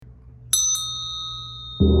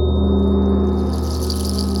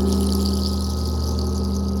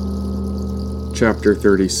Chapter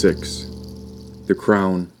 36. The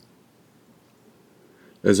Crown.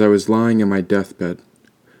 As I was lying in my deathbed,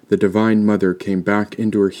 the Divine Mother came back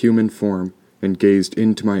into her human form and gazed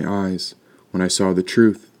into my eyes when I saw the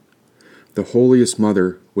truth. The holiest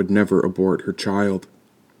mother would never abort her child.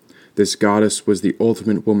 This goddess was the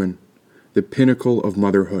ultimate woman, the pinnacle of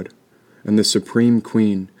motherhood, and the supreme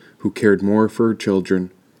queen who cared more for her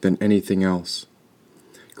children than anything else.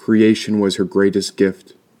 Creation was her greatest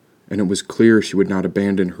gift, and it was clear she would not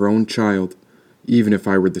abandon her own child, even if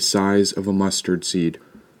I were the size of a mustard seed.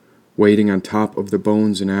 Waiting on top of the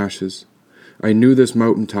bones and ashes, I knew this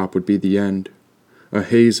mountaintop would be the end. A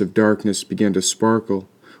haze of darkness began to sparkle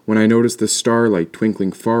when I noticed the starlight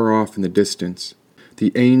twinkling far off in the distance.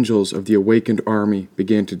 The angels of the awakened army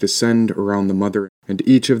began to descend around the mother, and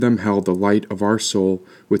each of them held the light of our soul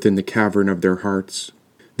within the cavern of their hearts.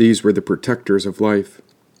 These were the protectors of life.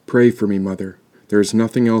 Pray for me, Mother. There is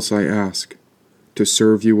nothing else I ask. To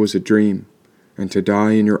serve you was a dream, and to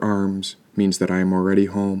die in your arms means that I am already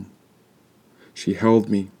home. She held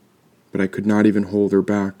me, but I could not even hold her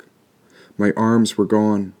back. My arms were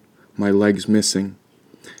gone, my legs missing,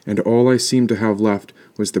 and all I seemed to have left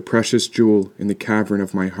was the precious jewel in the cavern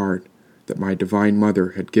of my heart that my Divine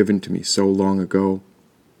Mother had given to me so long ago.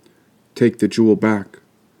 Take the jewel back.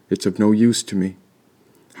 It's of no use to me.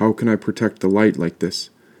 How can I protect the light like this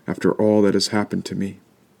after all that has happened to me?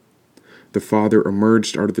 The father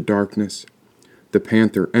emerged out of the darkness. The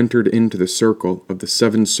panther entered into the circle of the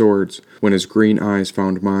 7 swords when his green eyes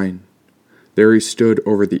found mine. There he stood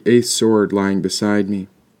over the 8th sword lying beside me.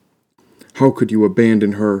 How could you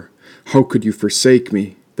abandon her? How could you forsake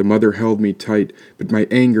me? The mother held me tight, but my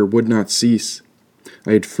anger would not cease.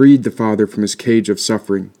 I had freed the father from his cage of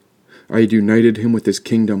suffering. I had united him with his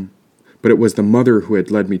kingdom, but it was the mother who had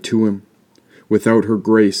led me to him. Without her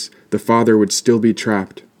grace, the father would still be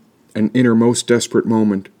trapped. And in her most desperate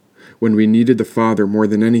moment, when we needed the father more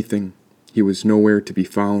than anything, he was nowhere to be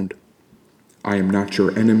found. I am not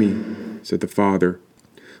your enemy, said the father,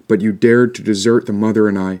 but you dared to desert the mother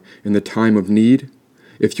and I in the time of need?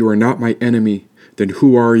 If you are not my enemy, then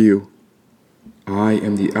who are you? I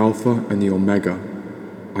am the Alpha and the Omega.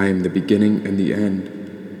 I am the beginning and the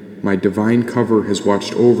end. My divine cover has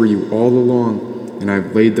watched over you all along, and I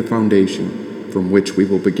have laid the foundation from which we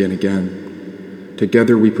will begin again.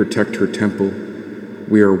 Together we protect her temple.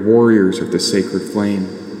 We are warriors of the sacred flame.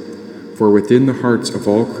 For within the hearts of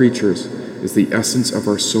all creatures is the essence of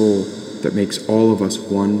our soul that makes all of us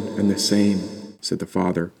one and the same, said the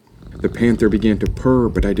father. The panther began to purr,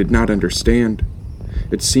 but I did not understand.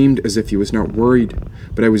 It seemed as if he was not worried,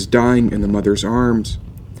 but I was dying in the mother's arms.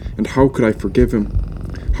 And how could I forgive him?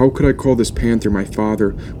 How could I call this panther my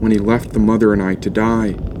father when he left the mother and I to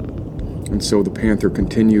die? And so the panther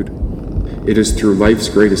continued, It is through life's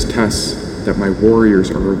greatest tests that my warriors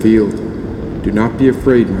are revealed. Do not be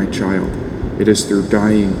afraid, my child. It is through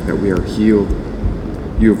dying that we are healed.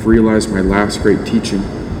 You have realized my last great teaching,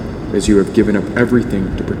 as you have given up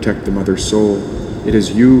everything to protect the mother's soul. It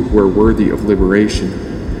is you who are worthy of liberation.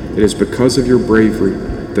 It is because of your bravery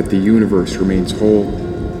that the universe remains whole.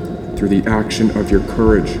 Through the action of your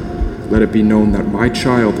courage, let it be known that my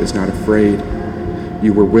child is not afraid.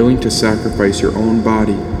 You were willing to sacrifice your own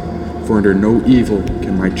body, for under no evil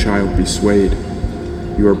can my child be swayed.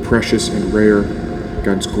 You are precious and rare.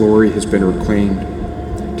 God's glory has been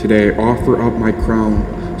reclaimed. Today I offer up my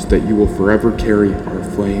crown so that you will forever carry our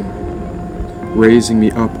flame. Raising me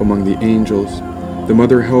up among the angels, the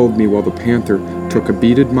mother held me while the panther took a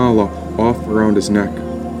beaded mala off around his neck.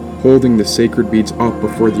 Holding the sacred beads up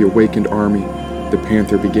before the awakened army, the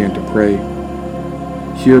panther began to pray.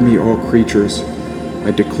 Hear me, all creatures. I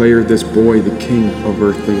declare this boy the king of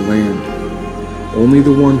earthly land. Only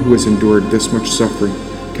the one who has endured this much suffering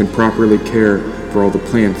can properly care for all the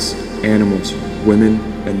plants, animals, women,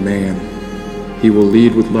 and man. He will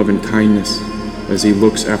lead with love and kindness as he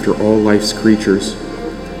looks after all life's creatures.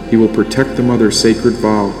 He will protect the mother's sacred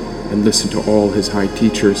vow and listen to all his high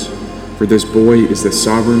teachers, for this boy is the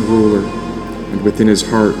sovereign ruler, and within his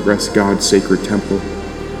heart rests God's sacred temple.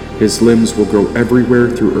 His limbs will grow everywhere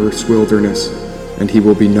through earth's wilderness, and he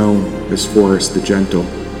will be known as Forrest the Gentle.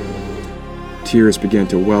 Tears began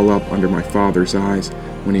to well up under my father's eyes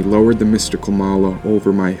when he lowered the mystical mala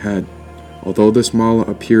over my head. Although this mala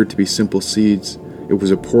appeared to be simple seeds, it was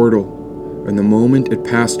a portal, and the moment it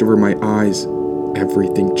passed over my eyes,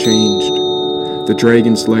 everything changed. The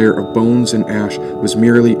dragon's lair of bones and ash was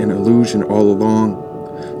merely an illusion all along,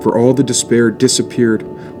 for all the despair disappeared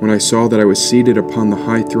when I saw that I was seated upon the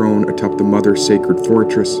high throne atop the mother's sacred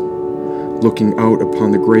fortress. Looking out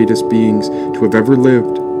upon the greatest beings to have ever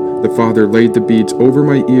lived, the Father laid the beads over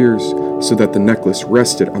my ears so that the necklace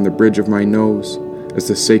rested on the bridge of my nose, as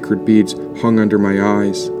the sacred beads hung under my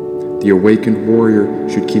eyes. The awakened warrior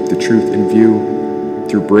should keep the truth in view.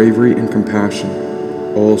 Through bravery and compassion,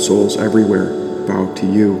 all souls everywhere bow to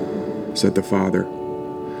you, said the Father.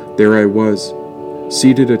 There I was,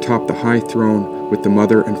 seated atop the high throne with the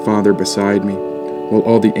Mother and Father beside me, while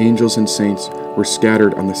all the angels and saints were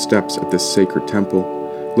scattered on the steps of this sacred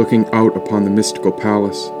temple, looking out upon the mystical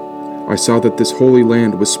palace. I saw that this holy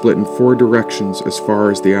land was split in 4 directions as far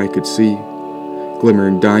as the eye could see.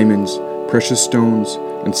 Glimmering diamonds, precious stones,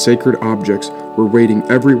 and sacred objects were waiting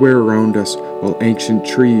everywhere around us, while ancient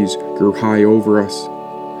trees grew high over us.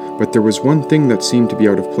 But there was one thing that seemed to be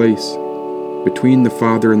out of place. Between the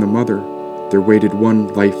Father and the Mother, there waited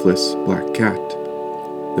one lifeless black cat.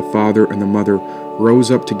 The Father and the Mother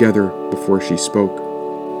rose up together before she spoke.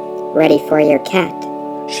 Ready for your cat?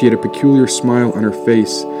 She had a peculiar smile on her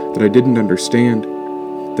face that I didn't understand.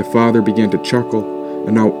 The Father began to chuckle,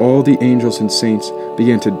 and now all the angels and saints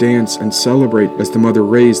began to dance and celebrate as the Mother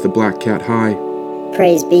raised the black cat high.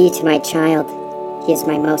 Praise be to my child. He is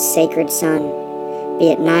my most sacred son. Be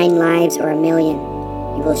it 9 lives or 1,000,000,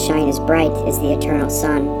 he will shine as bright as the eternal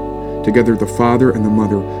sun. Together the Father and the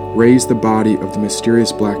Mother raised the body of the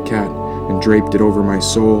mysterious black cat and draped it over my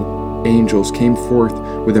soul. Angels came forth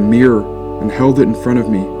with a mirror and held it in front of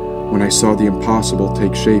me when I saw the impossible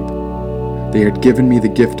take shape. They had given me the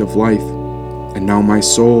gift of life, and now my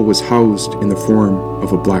soul was housed in the form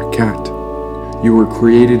of a black cat. You were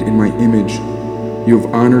created in my image. You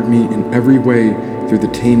have honored me in every way through the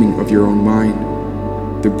taming of your own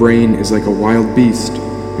mind. The brain is like a wild beast,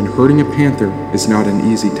 and hurting a panther is not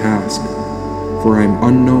an easy task. For I am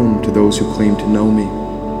unknown to those who claim to know me,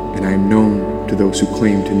 and I am known to those who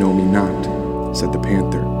claim to know me not, said the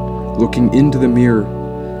panther. Looking into the mirror,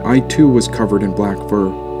 I too was covered in black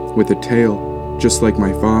fur, with a tail, just like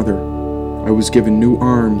my father. I was given new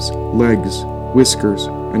arms, legs, whiskers,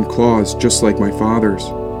 and claws just like my father's.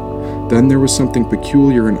 Then there was something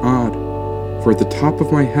peculiar and odd, for at the top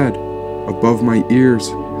of my head, above my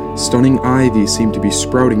ears, stunning ivy seemed to be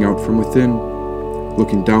sprouting out from within.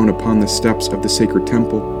 Looking down upon the steps of the sacred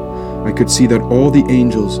temple, I could see that all the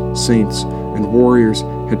angels, saints, and warriors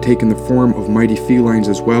had taken the form of mighty felines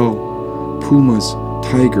as well. Pumas,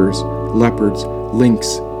 tigers, leopards,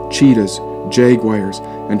 lynx, cheetahs, jaguars,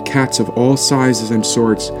 and cats of all sizes and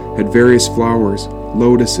sorts had various flowers,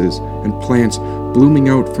 lotuses, and plants blooming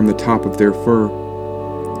out from the top of their fur.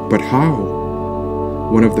 But how?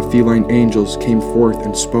 One of the feline angels came forth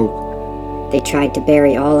and spoke. They tried to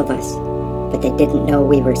bury all of us, but they didn't know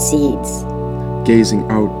we were seeds.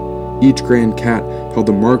 Gazing out, each grand cat held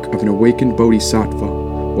the mark of an awakened bodhisattva,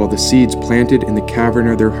 while the seeds planted in the cavern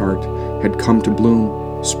of their heart had come to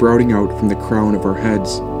bloom, sprouting out from the crown of our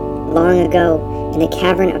heads. Long ago, in the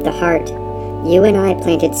cavern of the heart, you and I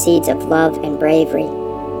planted seeds of love and bravery.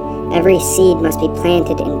 Every seed must be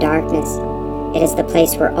planted in darkness. It is the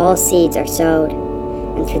place where all seeds are sowed,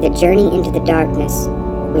 and through the journey into the darkness,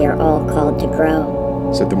 we are all called to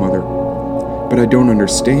grow, said the Mother. But I don't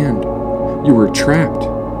understand. You were trapped,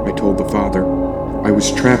 I told the Father. I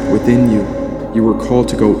was trapped within you. You were called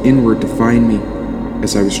to go inward to find me,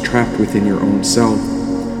 as I was trapped within your own self.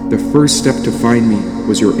 The first step to find me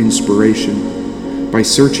was your inspiration. By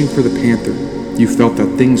searching for the panther, you felt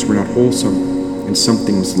that things were not wholesome, and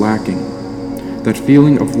something was lacking. That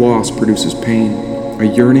feeling of loss produces pain, a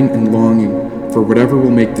yearning and longing for whatever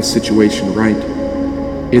will make the situation right.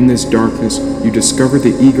 In this darkness, you discover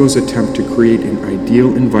the ego's attempt to create an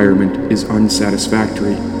ideal environment is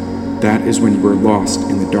unsatisfactory. That is when you are lost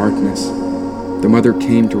in the darkness. The Mother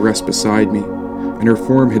came to rest beside me, and her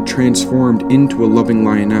form had transformed into a loving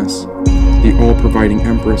lioness, the all-providing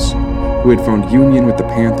empress, who had found union with the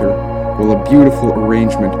panther, while a beautiful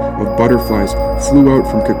arrangement of butterflies flew out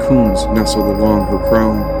from cocoons nestled along her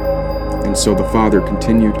crown. And so the Father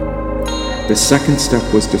continued. The second step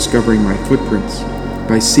was discovering my footprints.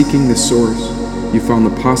 By seeking the source, you found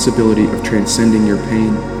the possibility of transcending your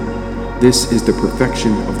pain. This is the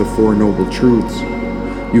perfection of the Four Noble Truths.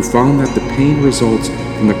 You found that the pain results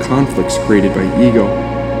from the conflicts created by ego,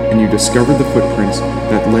 and you discovered the footprints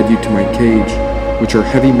that led you to my cage, which are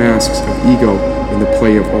heavy masks of ego in the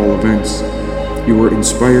play of all events. You were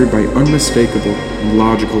inspired by unmistakable and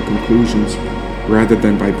logical conclusions, rather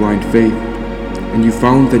than by blind faith, and you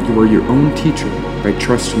found that you were your own teacher by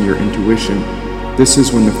trusting your intuition. This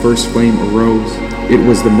is when the first flame arose. It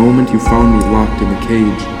was the moment you found me locked in the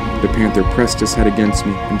cage. The panther pressed his head against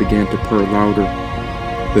me and began to purr louder.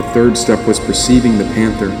 The third step was perceiving the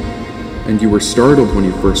panther, and you were startled when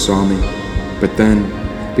you first saw me. But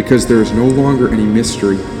then, because there is no longer any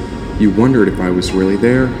mystery, you wondered if I was really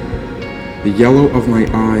there. The yellow of my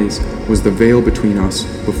eyes was the veil between us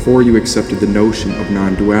before you accepted the notion of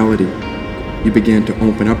non-duality. You began to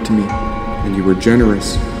open up to me, and you were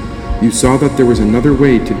generous. You saw that there was another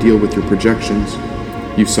way to deal with your projections.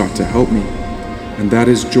 You sought to help me, and that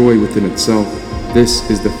is joy within itself. This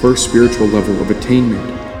is the first spiritual level of attainment.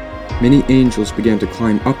 Many angels began to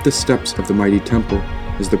climb up the steps of the mighty temple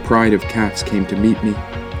as the pride of cats came to meet me.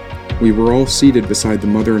 We were all seated beside the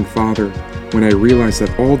mother and father when I realized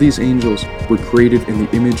that all these angels were created in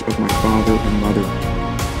the image of my father and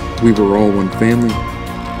mother. We were all one family,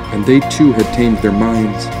 and they too had tamed their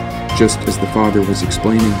minds, just as the father was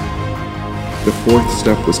explaining. The fourth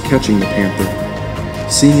step was catching the panther.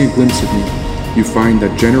 Seeing a glimpse of me, you find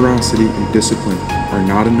that generosity and discipline are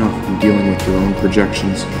not enough in dealing with your own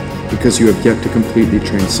projections, because you have yet to completely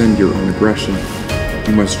transcend your own aggression.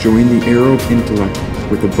 You must join the arrow of intellect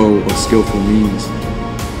with a bow of skillful means.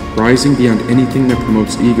 Rising beyond anything that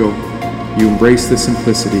promotes ego, you embrace the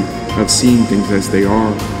simplicity of seeing things as they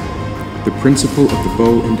are. The principle of the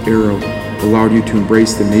bow and arrow allowed you to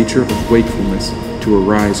embrace the nature of wakefulness to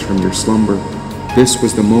arise from your slumber. This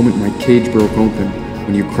was the moment my cage broke open,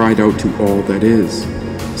 when you cried out to all that is.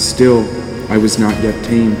 Still, I was not yet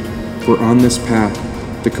tamed, for on this path,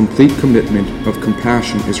 the complete commitment of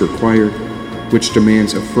compassion is required, which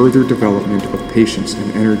demands a further development of patience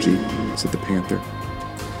and energy, said the panther.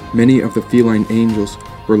 Many of the feline angels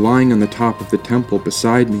were lying on the top of the temple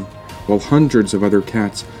beside me, while hundreds of other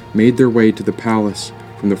cats made their way to the palace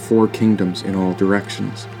from the four kingdoms in all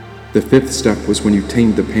directions. The fifth step was when you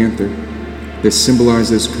tamed the panther. This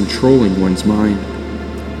symbolizes controlling one's mind,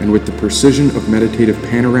 and with the precision of meditative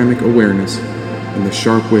panoramic awareness and the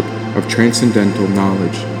sharp wit of transcendental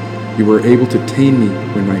knowledge, you were able to tame me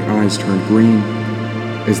when my eyes turned green.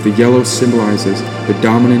 As the yellow symbolizes the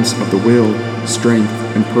dominance of the will, strength,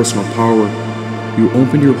 and personal power, you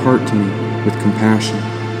opened your heart to me with compassion,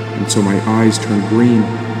 and so my eyes turned green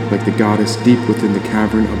like the goddess deep within the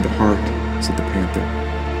cavern of the heart, said the panther.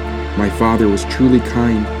 My father was truly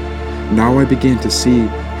kind. Now I began to see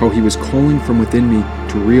how he was calling from within me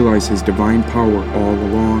to realize his divine power all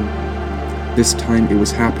along. This time it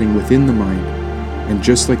was happening within the mind, and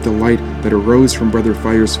just like the light that arose from Brother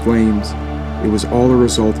Fire's flames, it was all a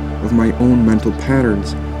result of my own mental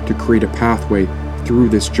patterns to create a pathway through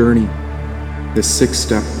this journey. The sixth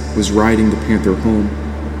step was riding the panther home.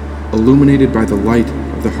 Illuminated by the light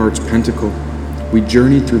of the heart's pentacle, we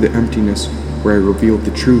journeyed through the emptiness where I revealed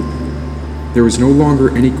the truth. There was no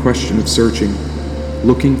longer any question of searching.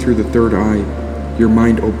 Looking through the third eye, your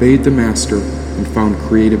mind obeyed the master and found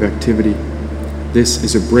creative activity. This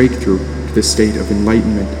is a breakthrough to the state of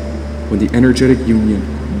enlightenment, when the energetic union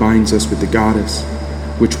binds us with the goddess,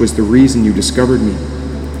 which was the reason you discovered me.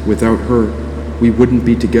 Without her, we wouldn't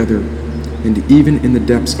be together, and even in the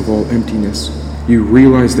depths of all emptiness, you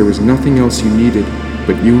realized there was nothing else you needed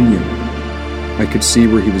but union. I could see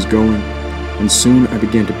where he was going, and soon I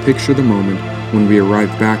began to picture the moment when we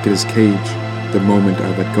arrived back at his cage, the moment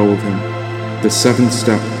I let go of him. The seventh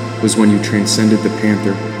step was when you transcended the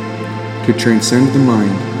panther. To transcend the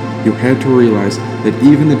mind, you had to realize that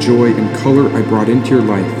even the joy and color I brought into your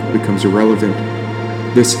life becomes irrelevant.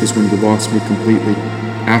 This is when you lost me completely,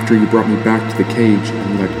 after you brought me back to the cage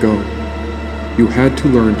and let go. You had to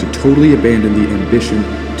learn to totally abandon the ambition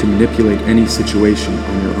to manipulate any situation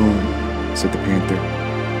on your own, said the panther.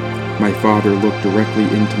 My father looked directly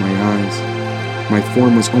into my eyes. My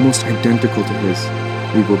form was almost identical to his.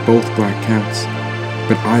 We were both black cats.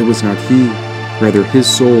 But I was not he. Rather, his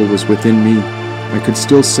soul was within me. I could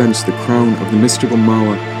still sense the crown of the mystical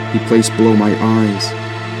mala he placed below my eyes.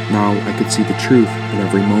 Now I could see the truth in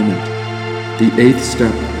every moment. The eighth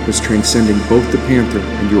step was transcending both the panther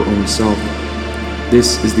and your own self.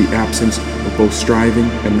 This is the absence of both striving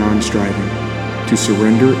and non-striving, to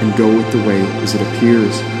surrender and go with the way as it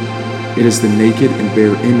appears. It is the naked and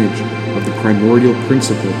bare image of the primordial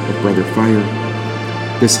principle of Brother Fire.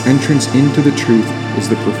 This entrance into the truth is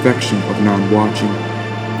the perfection of non-watching.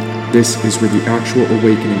 This is where the actual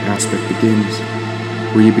awakening aspect begins,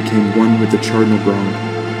 where you became one with the charnel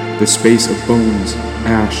ground, the space of bones,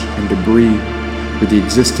 ash, and debris, where the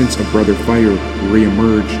existence of Brother Fire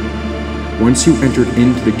re-emerged. Once you entered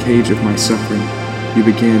into the cage of my suffering, you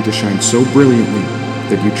began to shine so brilliantly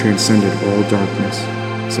that you transcended all darkness,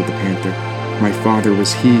 said the panther. My father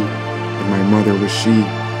was he, and my mother was she.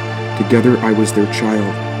 Together I was their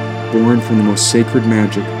child, born from the most sacred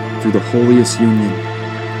magic through the holiest union.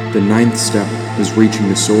 The ninth step was reaching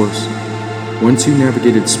the source. Once you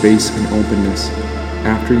navigated space and openness,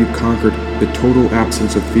 after you conquered the total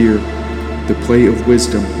absence of fear, The play of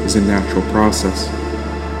wisdom is a natural process.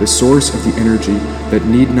 The source of the energy that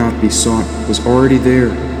need not be sought was already there.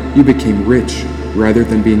 You became rich rather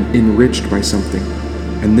than being enriched by something.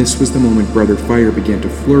 And this was the moment Brother Fire began to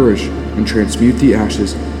flourish and transmute the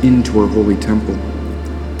ashes into our holy temple.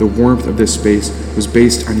 The warmth of this space was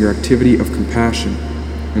based on your activity of compassion,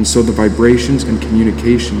 and so the vibrations and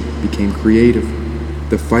communication became creative.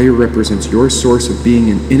 The fire represents your source of being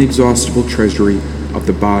an inexhaustible treasury of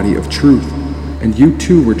the body of truth, and you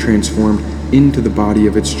too were transformed into the body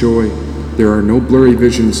of its joy. There are no blurry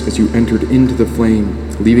visions as you entered into the flame,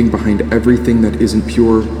 leaving behind everything that isn't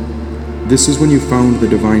pure. This is when you found the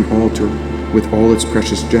divine altar with all its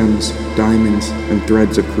precious gems, diamonds, and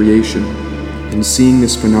threads of creation. In seeing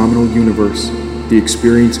this phenomenal universe, the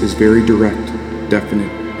experience is very direct,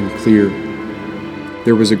 definite, and clear.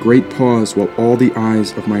 There was a great pause while all the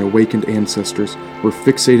eyes of my awakened ancestors were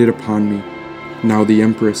fixated upon me. Now the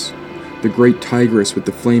Empress, the great tigress with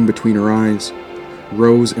the flame between her eyes,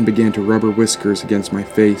 rose and began to rub her whiskers against my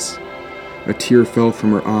face. A tear fell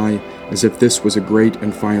from her eye as if this was a great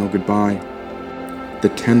and final goodbye. The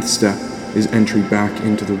 10th step is entry back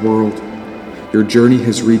into the world. Your journey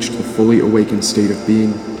has reached the fully awakened state of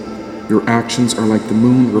being. Your actions are like the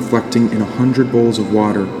moon reflecting in 100 bowls of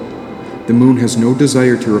water. The moon has no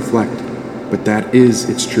desire to reflect, but that is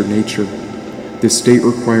its true nature. This state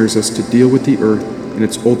requires us to deal with the earth in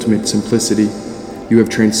its ultimate simplicity. You have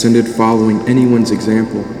transcended following anyone's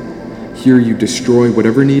example. Here you destroy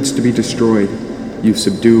whatever needs to be destroyed, you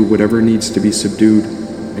subdue whatever needs to be subdued,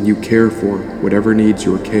 and you care for whatever needs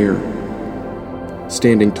your care.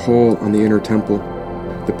 Standing tall on the inner temple,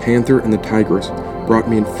 the panther and the tigress brought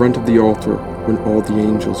me in front of the altar when all the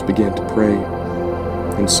angels began to pray.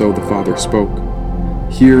 And so the Father spoke.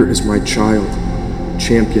 Here is my child,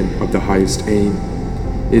 champion of the highest aim.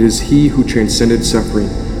 It is he who transcended suffering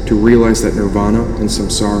to realize that nirvana and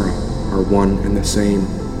samsara are one and the same.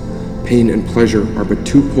 Pain and pleasure are but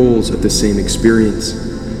two poles of the same experience,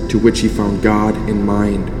 to which he found God in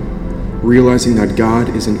mind. Realizing that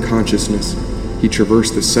God is in consciousness, he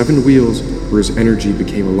traversed the 7 wheels where his energy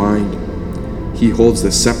became aligned. He holds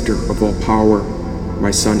the scepter of all power.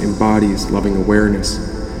 My son embodies loving awareness.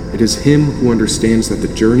 It is him who understands that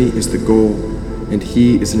the journey is the goal, and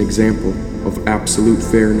he is an example of absolute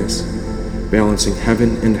fairness. Balancing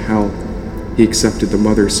heaven and hell, he accepted the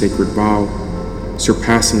Mother's sacred vow.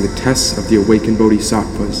 Surpassing the tests of the awakened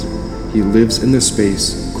bodhisattvas, he lives in the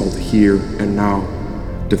space called here and now.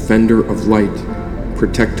 Defender of light,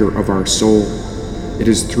 protector of our soul. It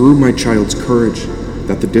is through my child's courage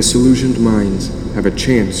that the disillusioned minds have a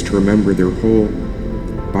chance to remember their whole.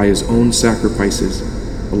 By his own sacrifices,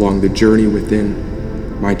 along the journey within,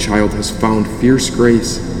 my child has found fierce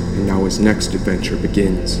grace, and now his next adventure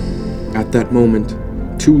begins. At that moment,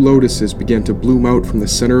 2 lotuses began to bloom out from the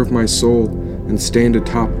center of my soul and stand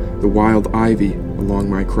atop the wild ivy along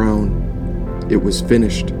my crown. It was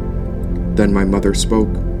finished. Then my mother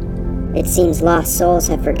spoke. It seems lost souls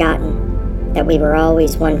have forgotten that we were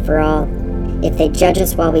always one for all. If they judge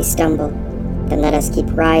us while we stumble, then let us keep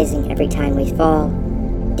rising every time we fall.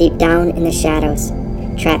 Deep down in the shadows,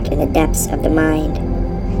 trapped in the depths of the mind,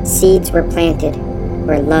 seeds were planted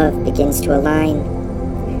where love begins to align.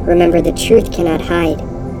 Remember, the truth cannot hide.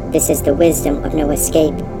 This is the wisdom of no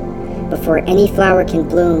escape. Before any flower can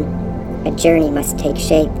bloom, a journey must take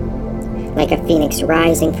shape. Like a phoenix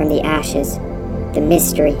rising from the ashes, the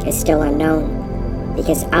mystery is still unknown,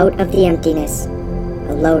 because out of the emptiness,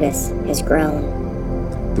 a lotus has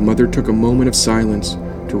grown. The mother took a moment of silence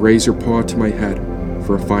to raise her paw to my head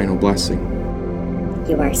for a final blessing.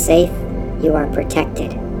 You are safe, you are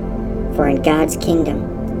protected, for in God's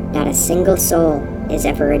kingdom, not a single soul is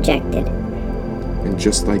ever rejected. And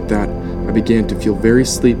just like that, I began to feel very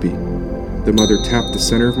sleepy. The mother tapped the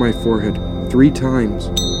center of my forehead 3 times,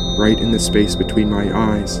 right in the space between my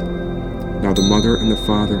eyes. Now the mother and the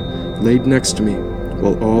father laid next to me,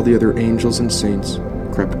 while all the other angels and saints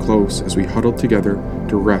crept close as we huddled together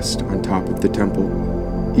to rest on top of the temple.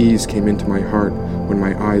 Ease came into my heart when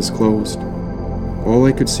my eyes closed. All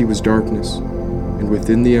I could see was darkness, and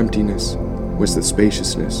within the emptiness was the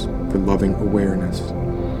spaciousness for loving awareness.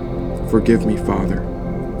 Forgive me, Father.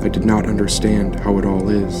 I did not understand how it all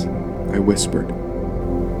is, I whispered.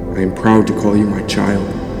 I am proud to call you my child.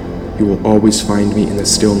 You will always find me in the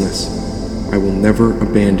stillness. I will never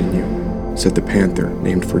abandon you, said the panther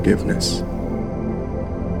named Forgiveness.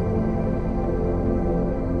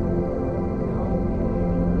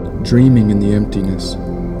 Dreaming in the emptiness,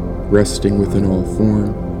 resting within all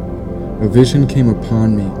form, a vision came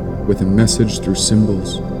upon me with a message through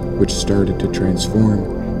symbols which started to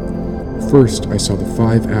transform. First, I saw the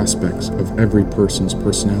 5 aspects of every person's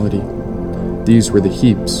personality. These were the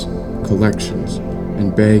heaps, collections,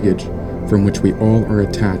 and baggage from which we all are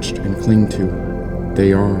attached and cling to.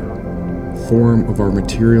 They are form of our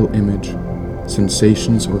material image,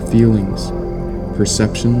 sensations or feelings,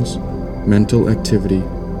 perceptions, mental activity,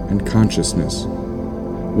 and consciousness.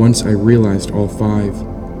 Once I realized all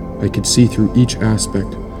 5, I could see through each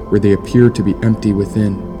aspect where they appeared to be empty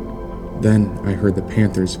within. Then I heard the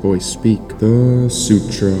panther's voice speak. The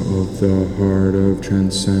Sutra of the Heart of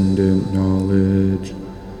Transcendent Knowledge.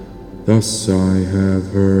 Thus I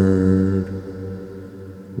have heard.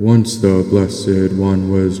 Once the Blessed One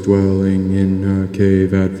was dwelling in a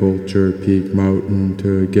cave at Vulture Peak Mountain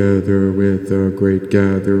together with a great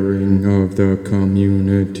gathering of the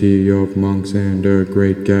community of monks and a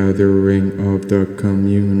great gathering of the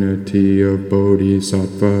community of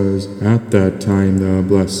bodhisattvas. At that time the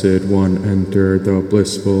Blessed One entered the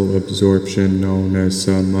blissful absorption known as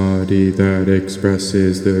Samadhi that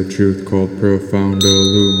expresses the truth called profound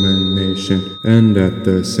illumination, and at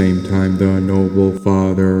the same time the noble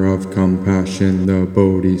Father of compassion, the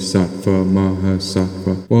Bodhisattva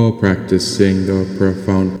Mahasattva, while practicing the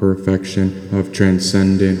profound perfection of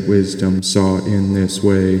transcendent wisdom, saw in this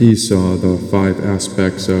way. He saw the 5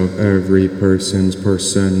 aspects of every person's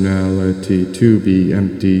personality to be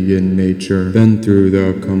empty in nature. Then through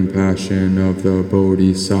the compassion of the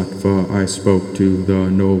Bodhisattva, I spoke to the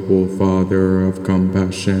noble Father of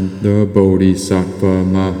compassion, the Bodhisattva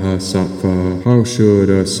Mahasattva. How should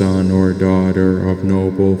a son or daughter of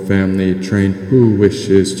noble family train who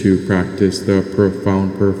wishes to practice the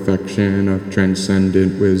profound perfection of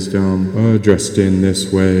transcendent wisdom? Addressed in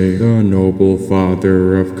this way, the noble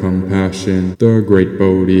Father of compassion, the great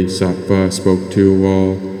Bodhisattva, spoke to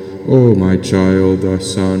all. O my child, a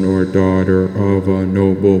son or daughter of a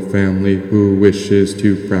noble family who wishes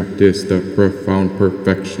to practice the profound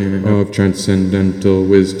perfection of transcendental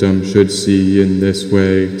wisdom should see in this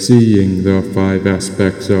way, seeing the 5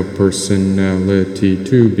 aspects of personality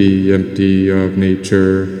to be empty of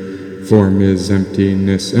nature. Form is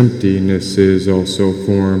emptiness, emptiness is also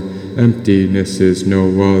form. Emptiness is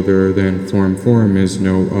no other than form, form is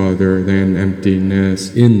no other than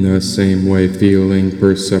emptiness. In the same way, feeling,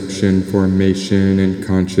 perception, formation, and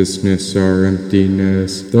consciousness are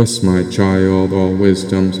emptiness. Thus, my child, all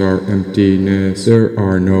wisdoms are emptiness. There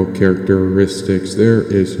are no characteristics, there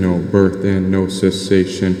is no birth and no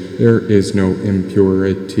cessation. There is no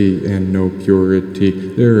impurity and no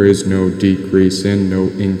purity. There is no decrease and no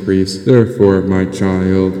increase. Therefore, my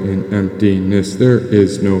child, in emptiness there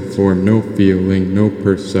is no form, no feeling, no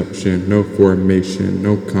perception, no formation,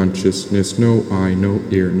 no consciousness, no eye, no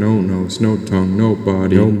ear, no nose, no tongue, no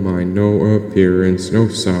body, no mind, no appearance, no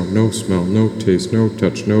sound, no smell, no taste, no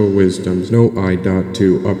touch, no wisdoms, no I dot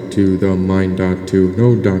two up to the mind dot two,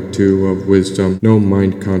 no dot two of wisdom, no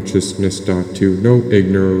mind consciousness dot two, no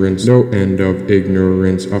ignorance, no end of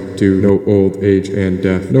ignorance up to no old age and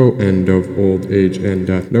death, no end of old age and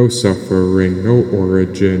death, no suffering, no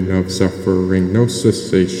origin of suffering, no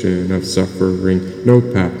cessation of suffering, no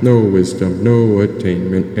path, no wisdom, no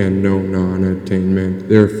attainment, and no non-attainment.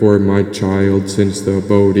 Therefore, my child, since the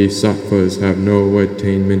bodhisattvas have no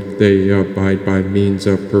attainment, they abide by means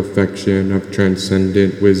of perfection of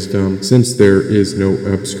transcendent wisdom. Since there is no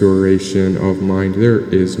obscuration of mind, there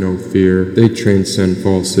is no fear. They transcend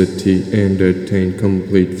falsity and attain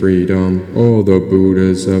complete freedom. All the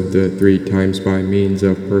Buddhas of the 3 times by means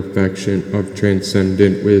of perfection of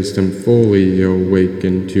transcendent wisdom fully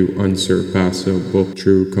awaken to unsurpassable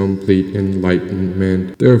true complete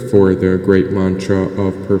enlightenment. Therefore the great mantra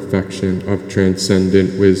of perfection of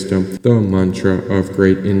transcendent wisdom, the mantra of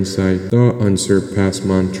great insight, the unsurpassed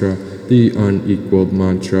mantra, the unequaled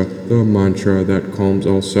mantra, the mantra that calms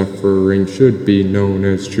all suffering should be known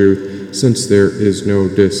as truth, since there is no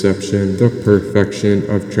deception. The perfection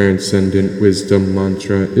of transcendent wisdom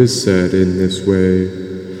mantra is said in this way.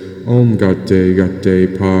 Om Gate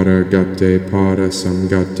Gate Pada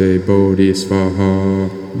Samgate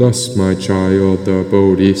Bodhisvaha. Thus, my child, the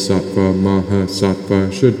Bodhisattva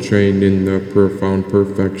Mahasattva should train in the profound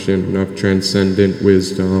perfection of transcendent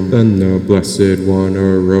wisdom. Then the Blessed One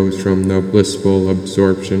arose from the blissful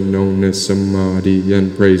absorption known as Samadhi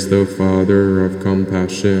and praised the Father of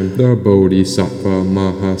compassion, the Bodhisattva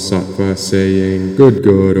Mahasattva, saying, Good,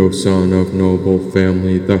 O son of noble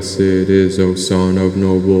family, thus it is, O son of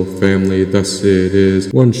noble family, thus it is.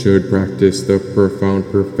 One should practice the profound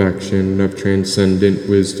perfection of transcendent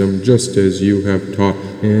wisdom just as you have taught,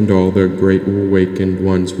 and all the great awakened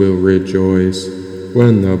ones will rejoice.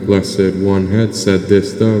 When the Blessed One had said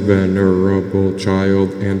this, the venerable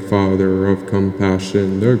child and father of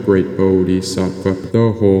compassion, the great Bodhisattva,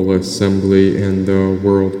 the whole assembly, and the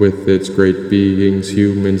world with its great beings,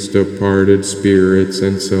 humans, departed spirits,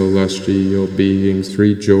 and celestial beings,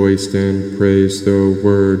 rejoiced and praised the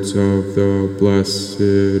words of the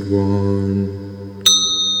Blessed One.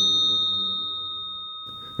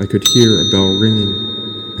 I could hear a bell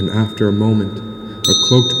ringing, and after a moment, a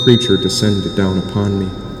cloaked creature descended down upon me.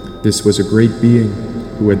 This was a great being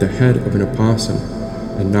who had the head of an opossum,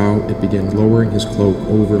 and now it began lowering his cloak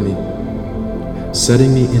over me.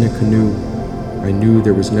 Setting me in a canoe, I knew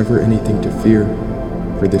there was never anything to fear,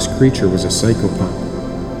 for this creature was a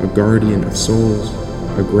psychopomp, a guardian of souls,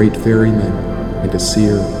 a great ferryman, and a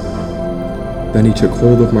seer. Then he took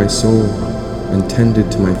hold of my soul and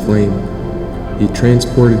tended to my flame. He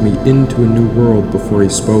transported me into a new world before he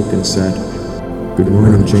spoke and said, "Good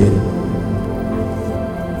morning, Jane."